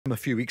a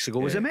few weeks ago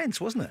was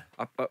immense, wasn't it?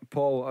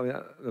 Paul, I mean,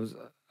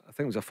 I think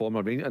it was a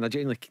former Ranger, and I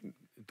genuinely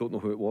don't know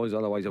who it was,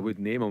 otherwise I would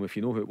name him. If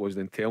you know who it was,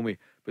 then tell me.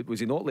 But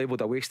was he not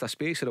labelled a waste of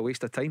space or a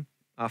waste of time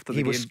after the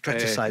game? He was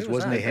criticised,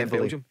 wasn't he,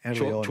 heavily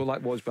early on.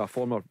 Colak was by a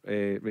former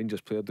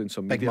Rangers player doing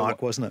some Big media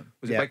Mark, wasn't it?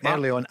 Was it Big Mark?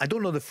 Early on. I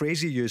don't know the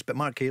phrase he used, but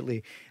Mark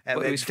Haitley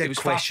did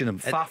question him.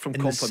 Far from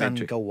in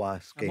complimentary. The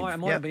Gilwas game. It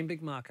might have been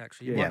Big Mark,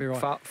 actually. You might be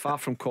right. Far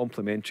from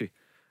complimentary.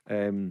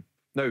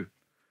 Now,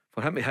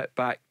 for him to hit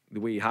back the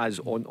way he has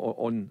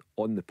on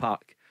the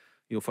park,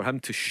 you know, for him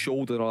to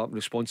shoulder up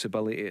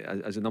responsibility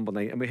as a number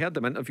 9, and we heard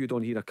him interviewed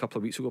on here a couple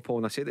of weeks ago, Paul,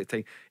 and I said at the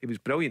time he was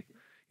brilliant.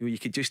 You know, you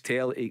could just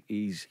tell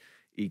he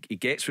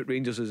gets what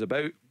Rangers is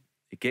about.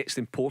 He gets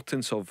the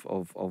importance of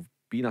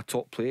being a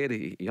top player.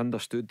 He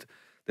understood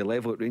the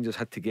level that Rangers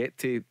had to get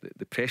to,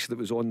 the pressure that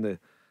was on the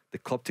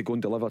club to go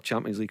and deliver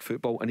Champions League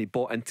football, and he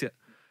bought into it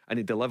and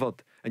he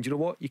delivered. And you know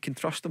what? You can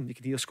trust him. You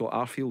can hear Scott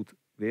Arfield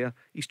there.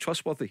 He's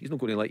trustworthy. He's not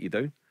going to let you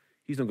down.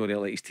 He's not going to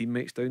let his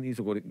teammates down. He's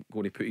not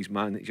going to put his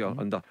manager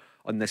under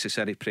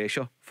unnecessary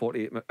pressure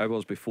 48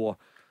 hours before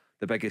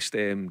the biggest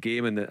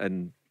game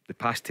in the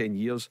past 10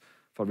 years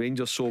for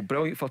Rangers. So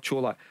brilliant for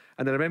Colak.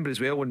 And I remember as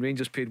well when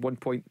Rangers paid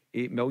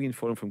 1.8 million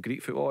for him from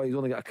Greek football. He's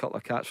only got a couple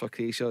of caps for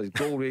Croatia. His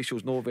goal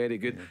ratio's not very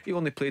good. He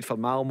only played for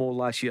Malmo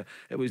last year.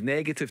 It was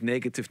negative.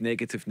 But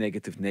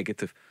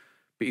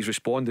he's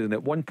responded, and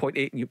at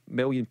 £1.8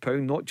 million,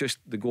 not just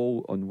the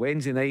goal on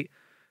Wednesday night,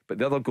 but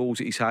the other goals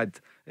that he's had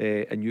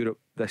in Europe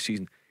this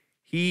season,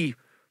 he,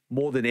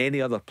 more than any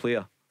other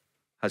player,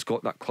 has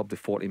got that club to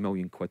 40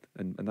 million quid,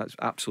 and that's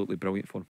absolutely brilliant for him.